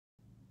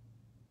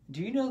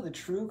Do you know the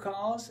true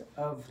cause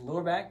of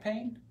lower back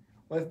pain?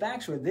 Well, if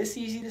backs were this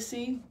easy to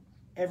see,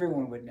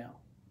 everyone would know.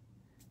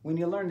 When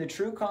you learn the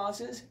true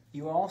causes,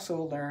 you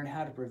also learn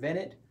how to prevent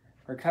it,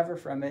 recover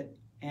from it,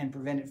 and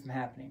prevent it from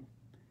happening.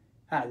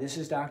 Hi, this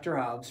is Dr.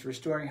 Hobbs,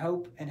 restoring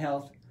hope and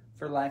health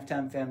for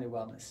lifetime family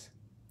wellness.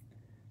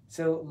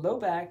 So, low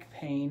back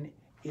pain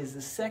is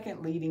the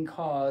second leading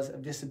cause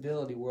of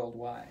disability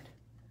worldwide.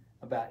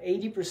 About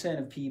 80%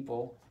 of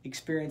people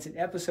experience an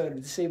episode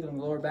of disabling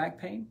lower back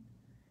pain,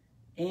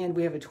 and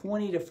we have a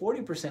 20 to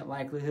 40%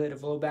 likelihood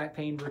of low back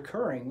pain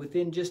recurring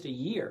within just a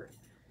year.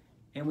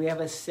 And we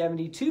have a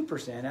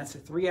 72%, that's a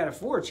 3 out of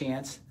 4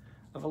 chance,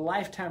 of a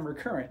lifetime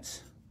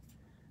recurrence.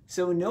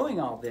 So knowing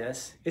all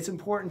this, it's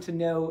important to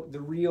know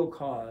the real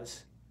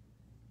cause,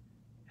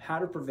 how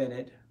to prevent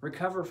it,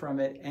 recover from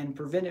it, and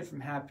prevent it from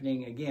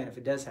happening again if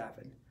it does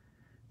happen.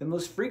 The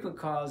most frequent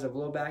cause of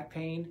low back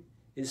pain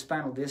is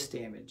spinal disc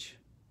damage.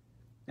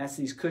 That's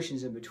these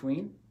cushions in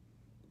between.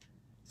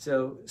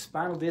 So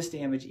spinal disc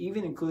damage,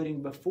 even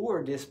including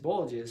before disc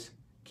bulges,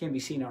 can be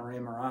seen on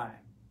an MRI.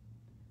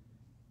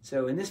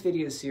 So in this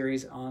video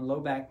series on low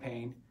back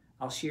pain,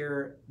 I'll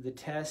share the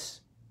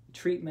tests,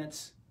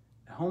 treatments,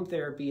 home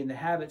therapy, and the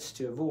habits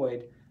to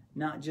avoid,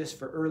 not just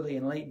for early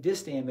and late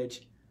disc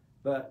damage,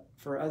 but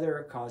for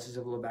other causes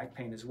of low back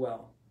pain as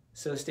well.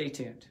 So stay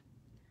tuned.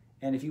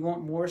 And if you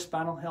want more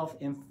spinal health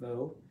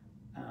info,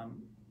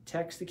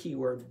 text the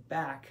keyword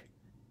BACK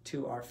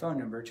to our phone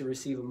number to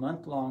receive a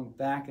month-long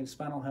back and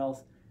spinal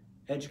health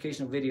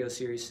educational video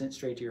series sent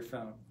straight to your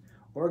phone.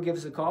 Or give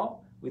us a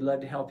call. We'd love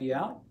to help you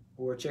out,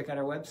 or check out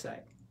our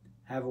website.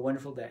 Have a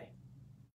wonderful day.